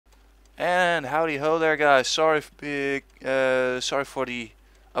And howdy ho there, guys. Sorry for the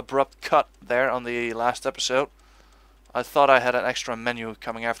abrupt cut there on the last episode. I thought I had an extra menu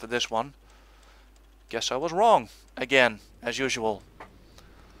coming after this one. Guess I was wrong. Again, as usual.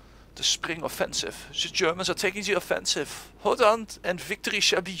 The spring offensive. The Germans are taking the offensive. Hold on, and victory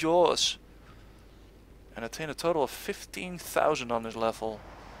shall be yours. And attain a total of 15,000 on this level.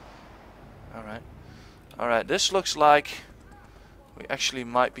 Alright. Alright, this looks like we actually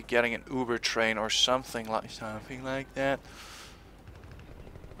might be getting an Uber train or something like that.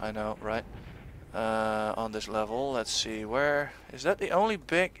 I know, right? On this level, let's see, where is that the only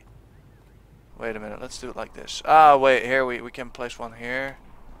big? Wait a minute, let's do it like this. Ah, wait, here we can place one here.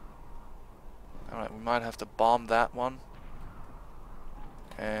 All right, we might have to bomb that one,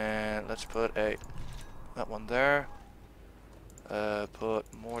 and let's put that one there.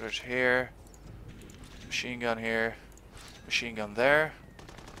 Put mortars here, machine gun here. Machine gun there.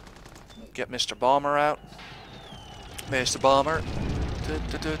 Get Mr. Bomber out. Mr. Bomber.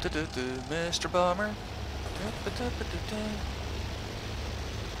 Mr. Bomber.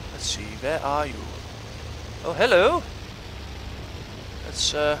 Let's see, where are you? Oh, hello.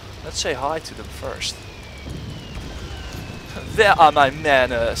 Let's say hi to them first. There are my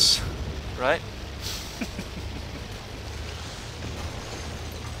manners, right?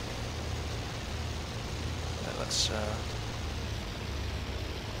 Let's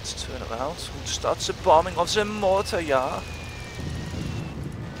turn around and start the bombing of the mortar, yeah?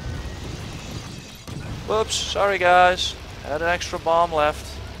 Whoops, sorry guys. Had an extra bomb left.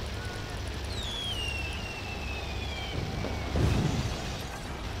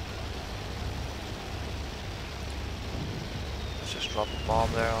 Let's just drop a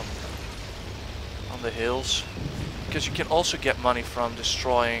bomb there on the hills. Because you can also get money from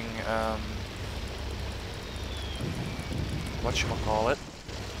destroying whatchamacallit?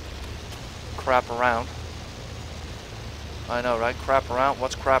 Crap around. I know, right? Crap around?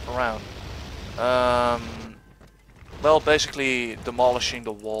 What's crap around? Well, basically demolishing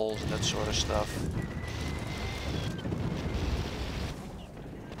the walls and that sort of stuff.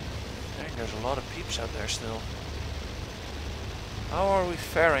 Dang, there's a lot of peeps out there still. How are we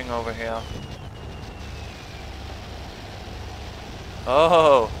faring over here?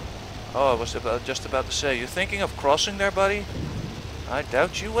 Oh, I was just about to say, you thinking of crossing there, buddy? I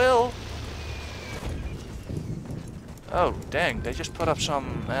doubt you will. Oh, dang, they just put up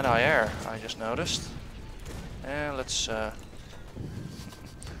some anti-air, I just noticed. And let's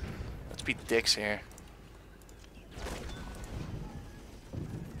be dicks here.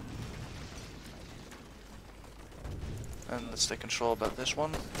 And let's take control about this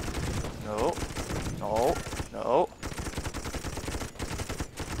one. No, no, no.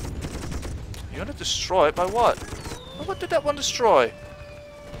 Unit destroyed by what? What did that one destroy?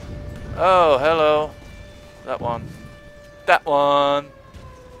 Oh, hello. That one. That one!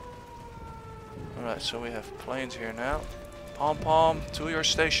 Alright, so we have planes here now. Pom-pom, to your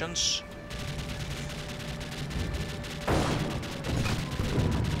stations.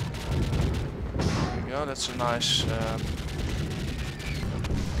 There we go, that's a nice...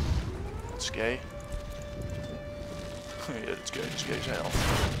 that's gay. Yeah, it's gay as hell.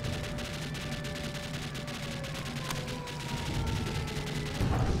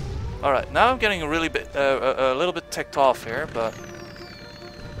 Alright, now I'm getting a little bit ticked off here, but...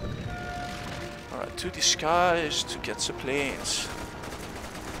 Alright, to disguise to get the planes.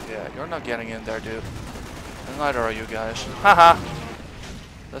 Yeah, you're not getting in there, dude. And neither are you guys. Haha!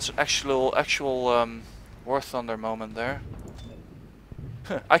 That's an actual War Thunder moment there.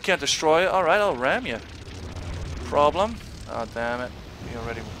 I can't destroy it. Alright, I'll ram you. Problem? Oh, damn it. We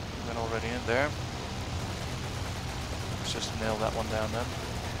went already in there. Let's just nail that one down then.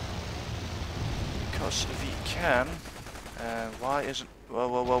 Because we can. And why isn't... Whoa,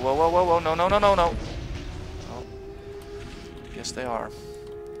 whoa, whoa, whoa, whoa, whoa, whoa, no, no, no, no, no. Oh. Yes, they are.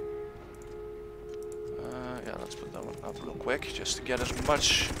 Yeah, let's put that one up real quick, just to get as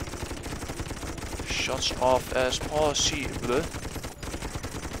much shots off as possible.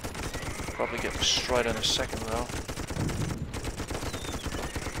 Probably get destroyed in a second, though.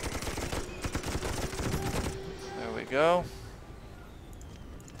 There we go.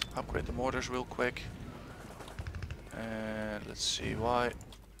 Upgrade the mortars real quick. And let's see why.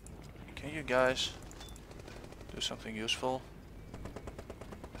 Can you guys do something useful?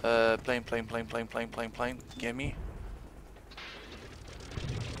 Plane. Gimme.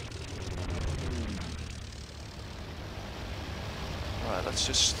 Alright, let's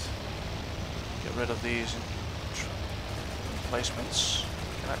just get rid of these emplacements.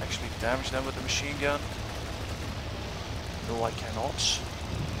 Can I actually damage them with the machine gun? No, I cannot.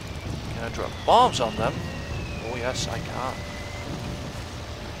 Can I drop bombs on them? Oh yes, I can.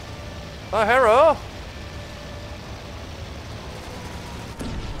 Oh, hero!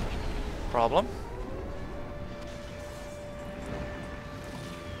 Problem.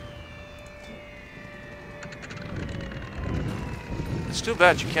 It's too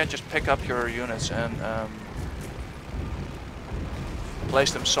bad you can't just pick up your units and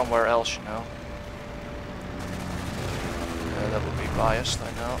place them somewhere else, you know. Yeah, that would be biased,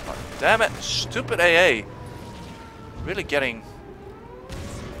 I know. Oh, damn it! Stupid AA! Really getting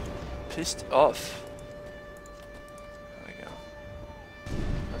pissed off. There we go.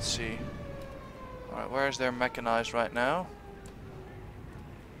 Let's see. Alright, where is their mechanized right now?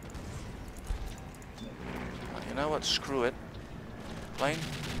 Well, you know what? Screw it. Plane?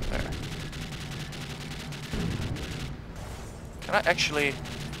 There. Can I actually...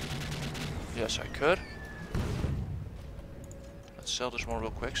 Yes, I could. Let's sell this one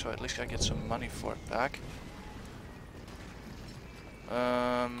real quick, so at least I get some money for it back.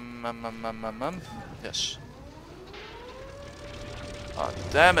 Yes. Oh,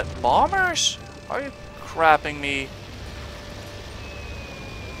 damn it. Bombers? Are you crapping me?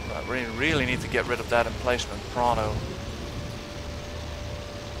 I really need to get rid of that emplacement pronto.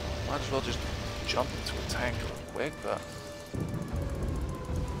 Might as well just jump into a tank real quick, but...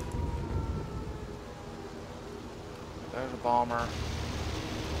 There's a bomber.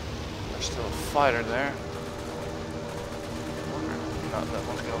 There's still a fighter there. No, that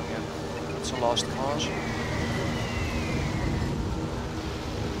one's going in. It's a lost cause.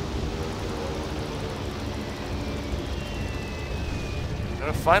 Did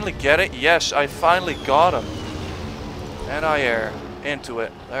I finally get it? Yes, I finally got him. And I air into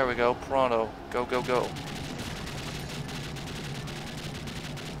it. There we go. Pronto. Go, go, go.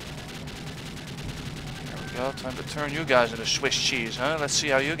 There we go. Time to turn you guys into Swiss cheese, huh? Let's see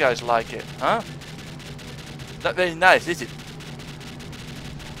how you guys like it, huh? Not very nice, is it?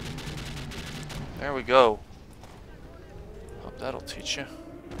 There we go. Hope that'll teach you.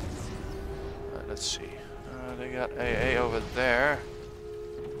 Let's see. They got AA over there.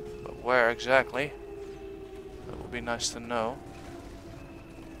 But where exactly? That would be nice to know.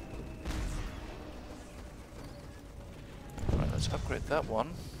 Alright, let's upgrade that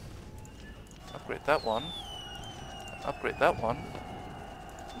one. Upgrade that one. Upgrade that one.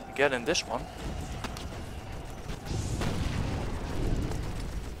 Get in this one.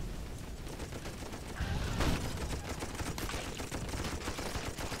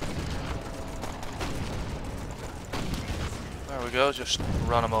 There we go, just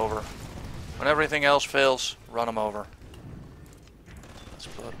run them over. When everything else fails, run them over. Let's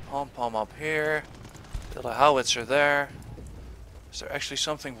put a pom-pom up here. Build a howitzer there. Is there actually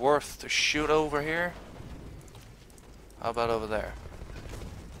something worth to shoot over here? How about over there?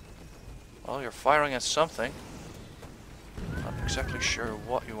 Well, you're firing at something. Not exactly sure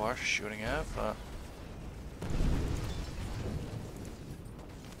what you are shooting at, but...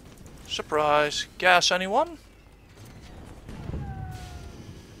 Surprise! Gas, anyone?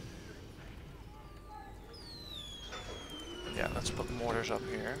 Yeah, let's put mortars up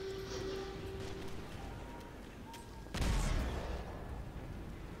here.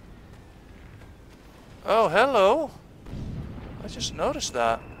 Oh, hello! I just noticed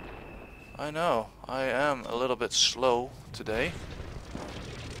that. I know, I am a little bit slow today.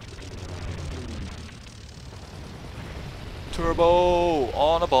 Turbo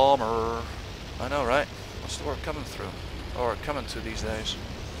on a bomber. I know, right? What's the word coming through? Or coming to these days?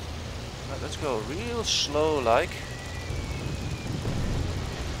 Right, let's go real slow like.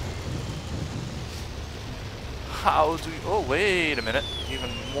 How do you... Oh, wait a minute. Even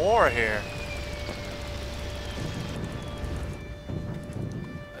more here.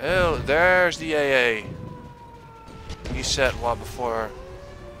 Oh, there's the AA. He said what before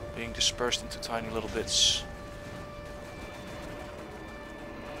being dispersed into tiny little bits.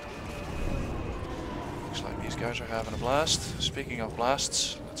 Looks like these guys are having a blast. Speaking of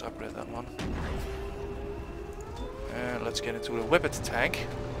blasts, let's upgrade that one. And let's get into the Whippet tank.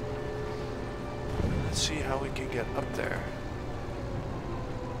 Let's see how we can get up there.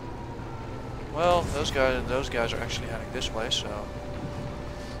 Well, those guys are actually heading this way, so...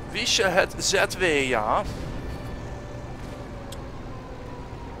 Wie het ZW, ja.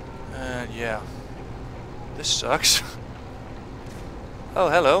 And yeah. This sucks. Oh,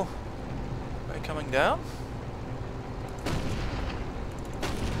 hello. Are you coming down?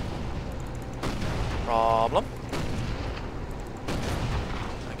 Problem.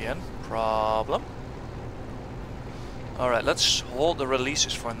 Again, problem. Alright, let's hold the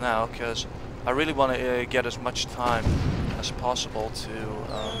releases for now, because I really want to get as much time as possible to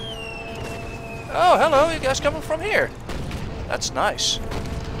Oh, hello, you guys coming from here. That's nice.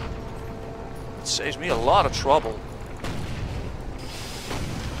 It saves me a lot of trouble.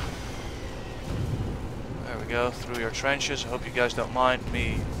 There we go, through your trenches. I hope you guys don't mind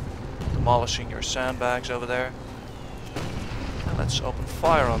me demolishing your sandbags over there. And let's open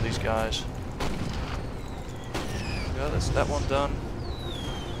fire on these guys. There we go, that's that one done.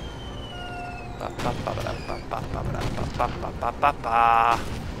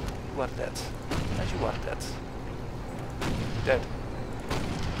 You are dead. And you are dead. Dead.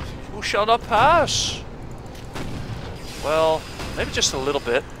 You shall not pass! Well, maybe just a little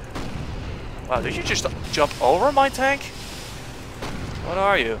bit. Wow, did you just jump over my tank? What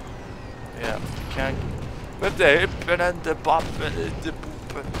are you? Yeah, you can't... With the hip and the bop and the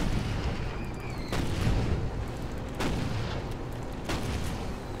boop.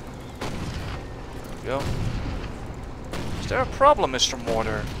 There we go. Is there a problem, Mr.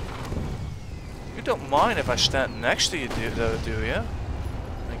 Mortar? You don't mind if I stand next to you, do you?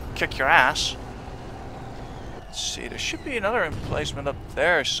 And kick your ass. Let's see, there should be another emplacement up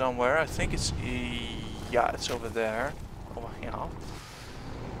there somewhere. I think it's... yeah, it's over there. Oh, yeah.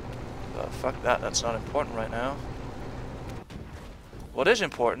 Fuck that, that's not important right now. What is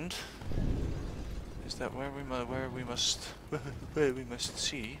important is that where we must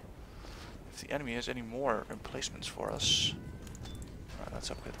see if the enemy has any more emplacements for us. Alright,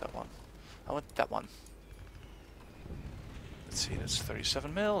 let's upgrade that one. I want that one. Let's see, that's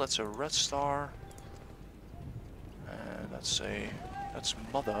 37 mil, that's a red star. And that's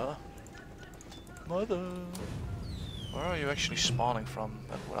mother. Mother. Where are you actually spawning from?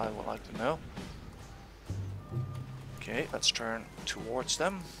 That's what I would like to know. Okay, let's turn towards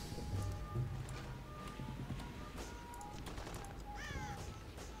them.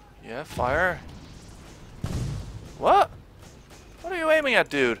 Yeah, fire. What? What are you aiming at,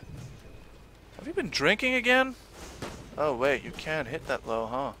 dude? Have you been drinking again? Oh wait, you can't hit that low,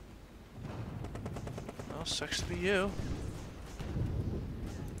 huh? Well, sucks to be you.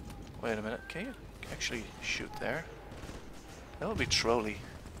 Wait a minute, can you actually shoot there? That would be trolly.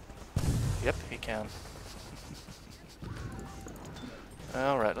 Yep, he can.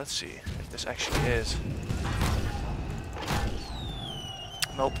 Alright, let's see if this actually is.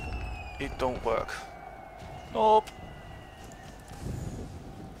 Nope, it don't work. Nope.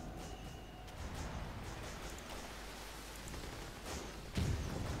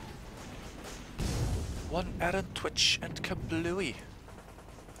 One Aaron Twitch and Kablooey.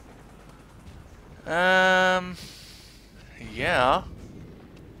 Yeah.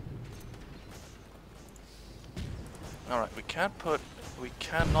 Alright, we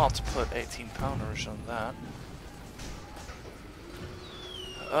cannot put 18 pounders on that.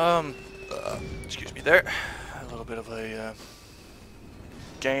 Excuse me there. A little bit of a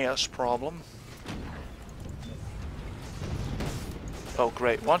gas problem. Oh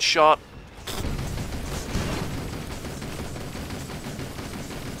great, one shot.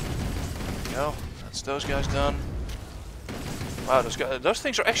 Go. That's those guys done. Wow, those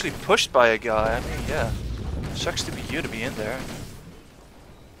things are actually pushed by a guy. I mean, yeah. Sucks to be you to be in there.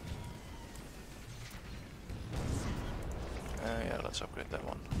 Yeah, let's upgrade that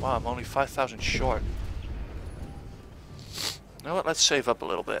one. Wow, I'm only 5,000 short. You know what? Let's save up a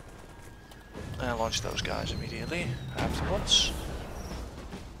little bit. And launch those guys immediately afterwards.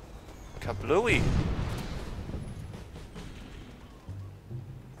 Kablooey!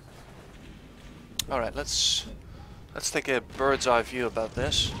 Alright, let's take a bird's eye view about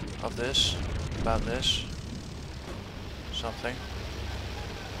this, about this, something.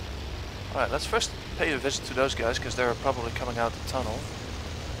 Alright, let's first pay a visit to those guys because they're probably coming out of the tunnel.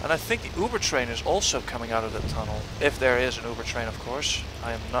 And I think the Uber train is also coming out of the tunnel. If there is an Uber train, of course.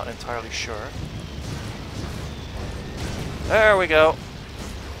 I am not entirely sure. There we go.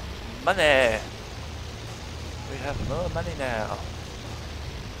 Money! We have more money now.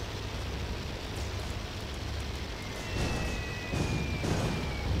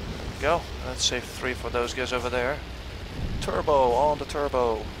 Go. Let's save 3 for those guys over there. Turbo on the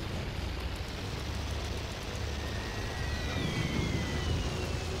turbo.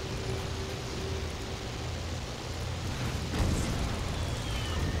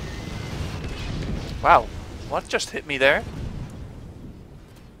 Wow, what just hit me there?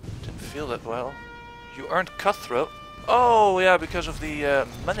 Didn't feel that well. You earned cutthroat. Oh yeah, because of the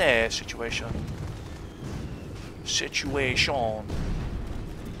money situation.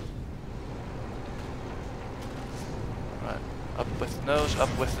 Up with the nose,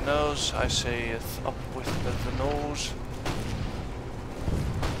 up with the nose. I say up with the nose.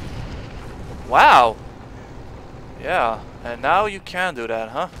 Wow! Yeah, and now you can do that,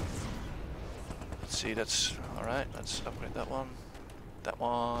 huh? let's see, that's alright. Let's upgrade that one. That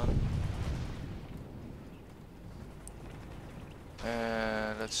one.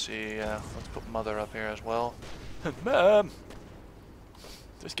 And let's see, let's put Mother up here as well. Mom!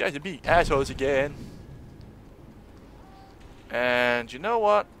 Those guys are being assholes again. And you know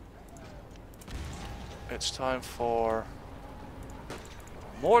what? It's time for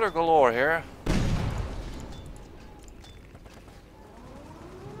mortar galore here.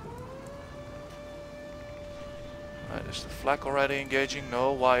 Right, is the flak already engaging?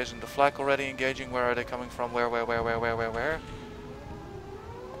 No, why isn't the flak already engaging? Where are they coming from? Where?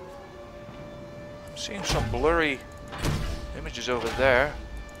 I'm seeing some blurry images over there.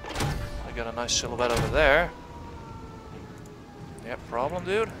 I got a nice silhouette over there. Yep, problem,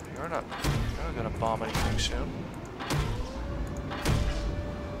 dude. You're not gonna bomb anything soon.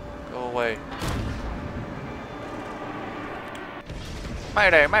 Go away.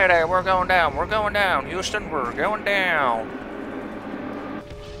 Mayday, mayday, we're going down, Houston, we're going down.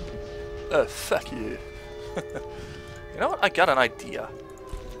 Fuck you. You know what, I got an idea.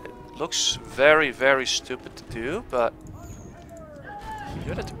 It looks very, very stupid to do, but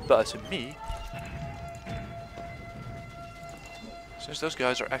you're not the boss of me. Since those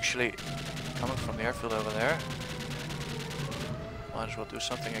guys are actually coming from the airfield over there, might as well do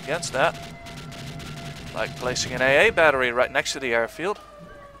something against that. Like placing an AA battery right next to the airfield.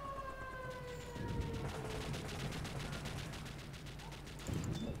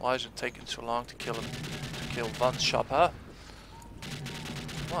 Why is it taking so long to kill Van's shop, huh?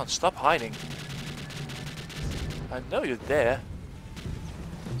 Come on, stop hiding. I know you're there.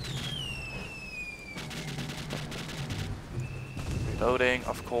 Reloading,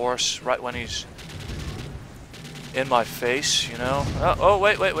 of course, right when he's in my face, you know. Oh,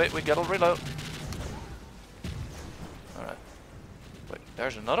 wait, we gotta reload. Alright. Wait,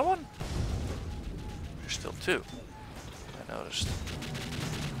 there's another one? There's still two. I noticed.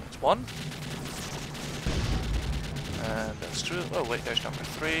 That's one. And that's two. Oh, wait, there's number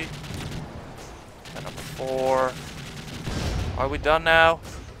 3. And number 4. Are we done now?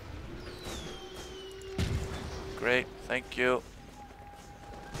 Great, thank you.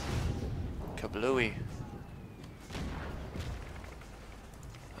 Kablooey.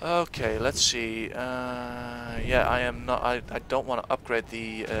 Okay, let's see. Yeah, I am not. I don't want to upgrade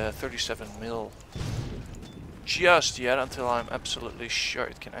the 37mm just yet until I'm absolutely sure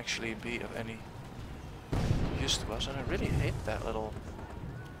it can actually be of any use to us. And I really hate that little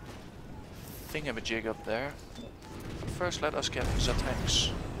thingamajig up there. But first, let us get the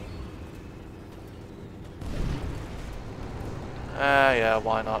tanks. Yeah,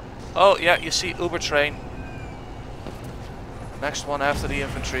 why not? Oh, yeah, you see Uber train. Next one after the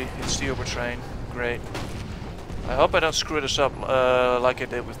infantry, it's the Uber train. Great. I hope I don't screw this up like I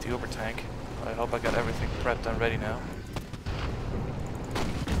did with the Uber tank. I hope I got everything prepped and ready now.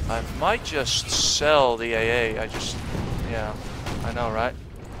 I might just sell the AA. Yeah, I know, right?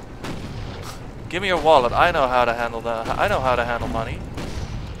 Give me your wallet. I know how to handle that. I know how to handle money.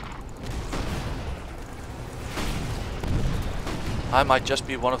 I might just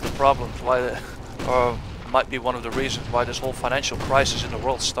be one of the problems why, or might be one of the reasons why this whole financial crisis in the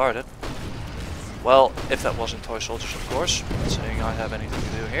world started. Well, if that wasn't toy soldiers, of course. I'm not saying I have anything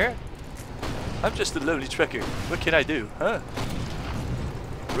to do here. I'm just a lowly trucker. What can I do, huh?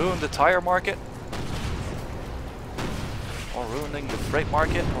 Ruin the tire market? Or ruining the freight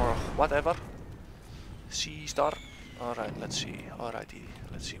market, or whatever. C-star. Alright, let's see. Alrighty.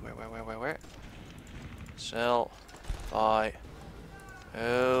 Let's see, where? Sell. Buy.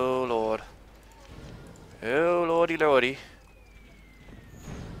 Oh lord. Oh lordy lordy.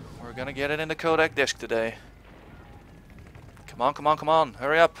 We're gonna get it in the Kodak disc today. Come on,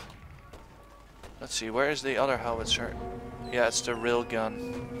 hurry up. Let's see, where is the other howitzer? Yeah, it's the rail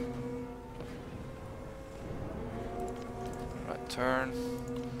gun. Right,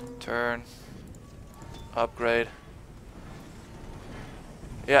 turn. Upgrade.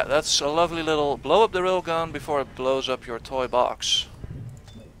 Yeah, that's a lovely little blow up the rail gun before it blows up your toy box.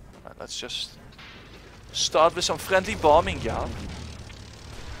 Right, let's just start with some friendly bombing, yeah.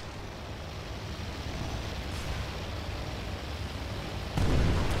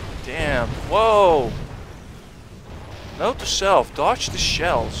 Damn, whoa! Note to self, dodge the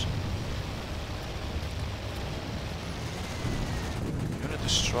shells. Unit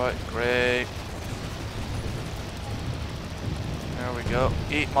destroyed, great. There we go,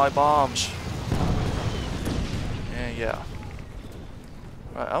 eat my bombs. Yeah.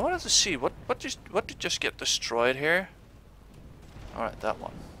 Right, I wanted to see, what did just get destroyed here? Alright, that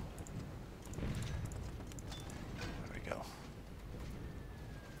one. There we go.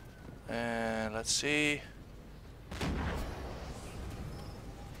 And And let's see.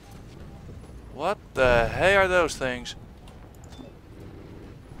 What the hey are those things?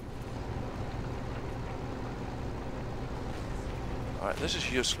 Alright, this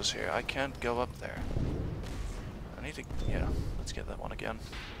is useless here. I can't go up there. I need to... yeah, let's get that one again.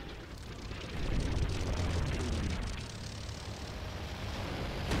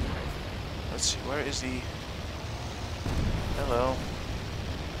 Let's see, where is the... hello.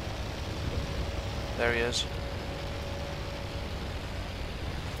 There he is.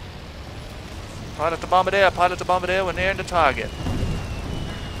 Pilot the bombardier, pilot the bombardier, we're nearing the target.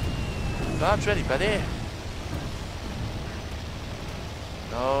 Bomb's ready, buddy.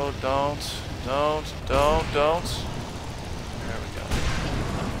 No, don't. There we go.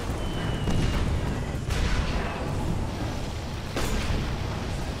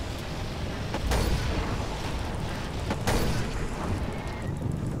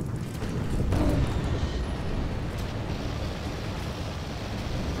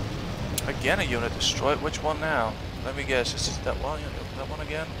 Again a unit destroyed. Which one now? Let me guess. Is it that one? That one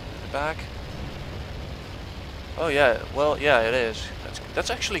again? In the back? Oh yeah. Well, yeah, it is. That's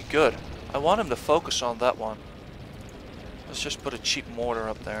actually good. I want him to focus on that one. Let's just put a cheap mortar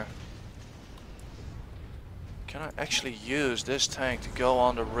up there. Can I actually use this tank to go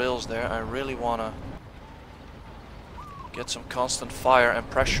on the rails there? I really want to get some constant fire and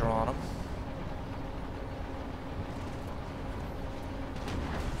pressure on him.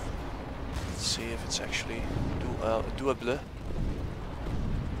 Let's see if it's actually doable.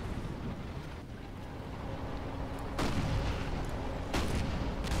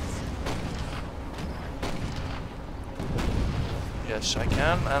 Yes, I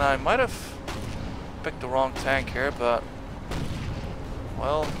can, and I might have picked the wrong tank here, but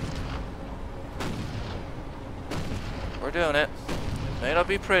well, we're doing it. It may not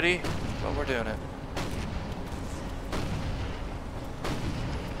be pretty, but we're doing it.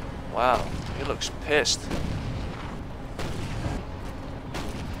 Wow, he looks pissed.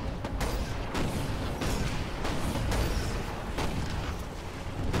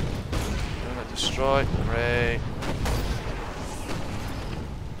 Unit destroyed, great.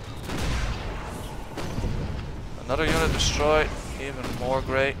 Another unit destroyed, even more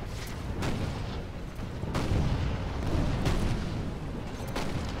great.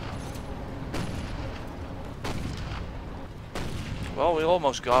 Well, we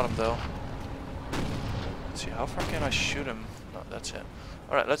almost got him though. Let's see, how far can I shoot him? No, that's it.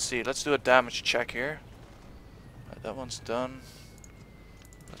 Alright, let's see. Let's do a damage check here. Right, that one's done.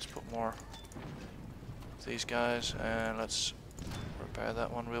 Let's put more of these guys and let's repair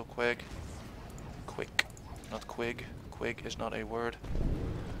that one real quick. Quick. Not quig. Quig is not a word.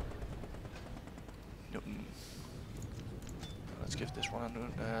 Newton. Let's give this one a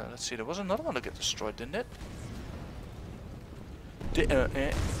Newton. Let's see, there was another one to get destroyed, didn't it?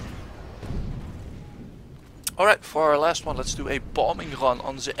 Alright, for our last one, let's do a bombing run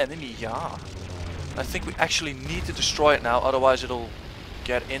on the enemy. Yeah. I think we actually need to destroy it now, otherwise it'll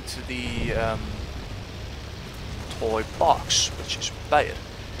get into the toy box, which is bad.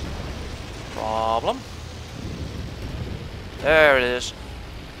 Problem. There it is.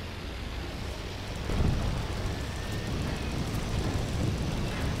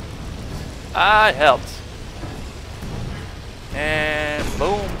 I helped. And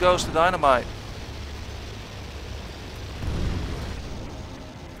boom goes the dynamite.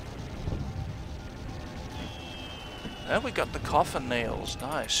 And we got the coffin nails.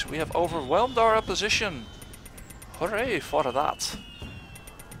 Nice. We have overwhelmed our opposition. Hooray for that.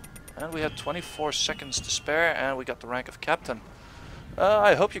 And we had 24 seconds to spare and we got the rank of captain.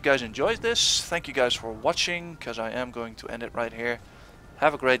 I hope you guys enjoyed this. Thank you guys for watching, because I am going to end it right here.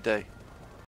 Have a great day.